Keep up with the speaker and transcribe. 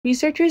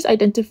Researchers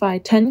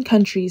identified 10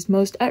 countries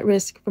most at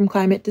risk from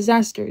climate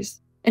disasters.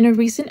 In a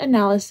recent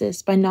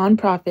analysis by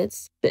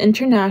nonprofits, the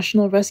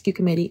International Rescue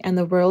Committee and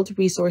the World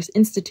Resource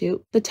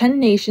Institute, the 10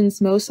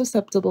 nations most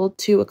susceptible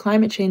to a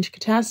climate change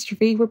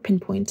catastrophe were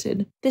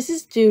pinpointed. This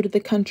is due to the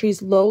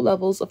country's low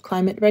levels of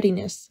climate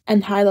readiness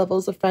and high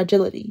levels of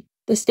fragility.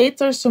 The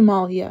states are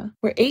Somalia,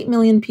 where 8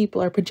 million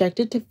people are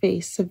projected to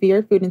face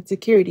severe food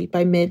insecurity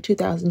by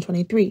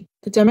mid-2023,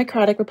 the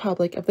Democratic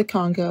Republic of the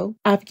Congo,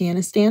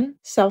 Afghanistan,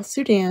 South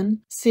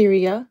Sudan,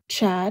 Syria,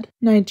 Chad,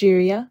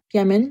 Nigeria,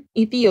 Yemen,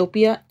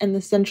 Ethiopia, and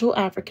the Central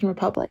African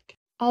Republic.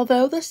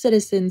 Although the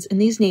citizens in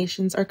these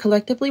nations are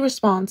collectively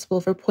responsible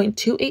for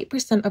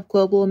 0.28% of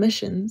global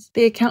emissions,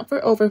 they account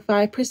for over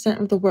 5%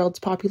 of the world's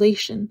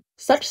population.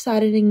 Such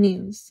saddening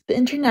news, the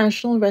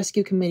International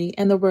Rescue Committee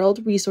and the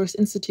World Resource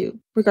Institute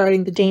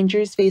regarding the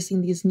dangers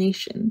facing these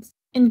nations.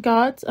 In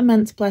God's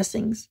immense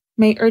blessings,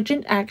 may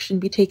urgent action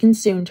be taken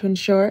soon to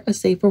ensure a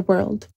safer world.